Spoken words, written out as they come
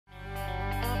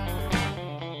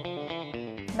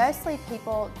Mostly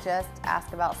people just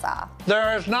ask about Si.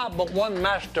 There is not but one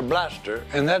master blaster,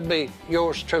 and that'd be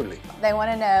yours truly. They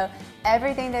want to know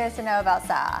everything there is to know about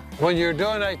Si. When you're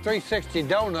doing a 360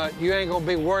 donut, you ain't gonna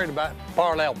be worried about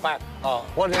parallel back.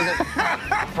 What is it?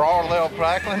 Parallel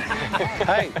crackling?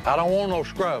 Hey, I don't want no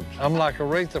scrubs. I'm like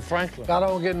Aretha Franklin. I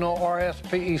don't get no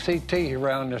RSPECT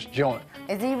around this joint.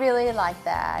 Is he really like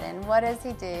that? And what does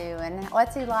he do? And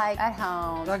what's he like at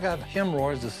home? I got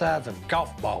hemorrhoids the size of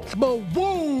golf balls.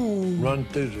 Boom! Run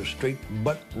through the street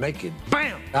butt naked.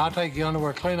 Bam! I'll take your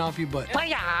underwear clean off your butt.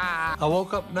 I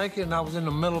woke up naked and I was in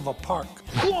the middle of a park.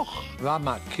 I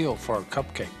might kill for a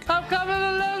cupcake. I'm coming,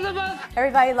 Elizabeth!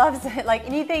 Everybody loves it. Like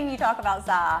anything you talk about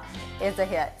Si is a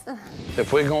hit.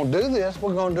 If we're gonna do this,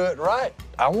 we're gonna do it right.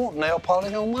 I want nail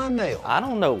polish on my nail. I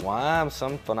don't know why,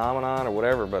 some phenomenon or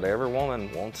whatever, but every woman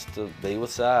wants to be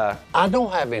with Si. I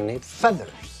don't have any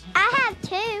feathers. I have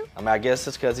two. mean, I guess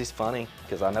it's because he's funny,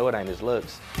 because I know it ain't his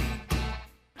looks.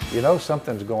 You know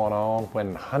something's going on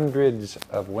when hundreds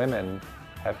of women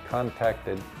have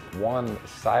contacted one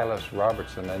Silas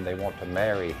Robertson and they want to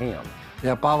marry him.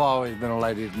 Yep, I've always been a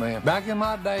ladies' man. Back in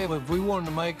my day, if we wanted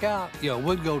to make out,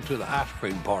 we'd go to the ice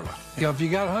cream parlor. If you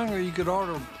got hungry, you could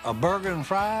order a burger and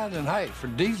fries, and hey, for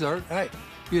dessert, hey,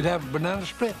 you'd have a banana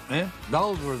split, man.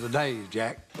 Those were the days,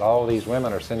 Jack. All these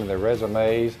women are sending their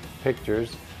resumes,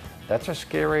 pictures. That's a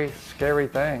scary, scary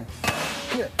thing.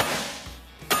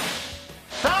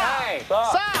 Hey!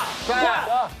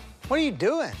 Stop! What are you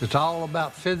doing? It's all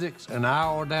about physics and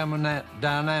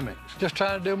aerodynamics. Just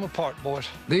trying to do my part, boys.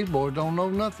 These boys don't know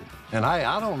nothing. And hey,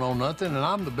 I don't know nothing, and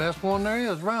I'm the best one there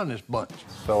is around this bunch.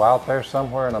 So out there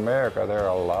somewhere in America, there are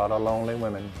a lot of lonely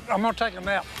women. I'm gonna take a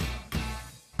nap.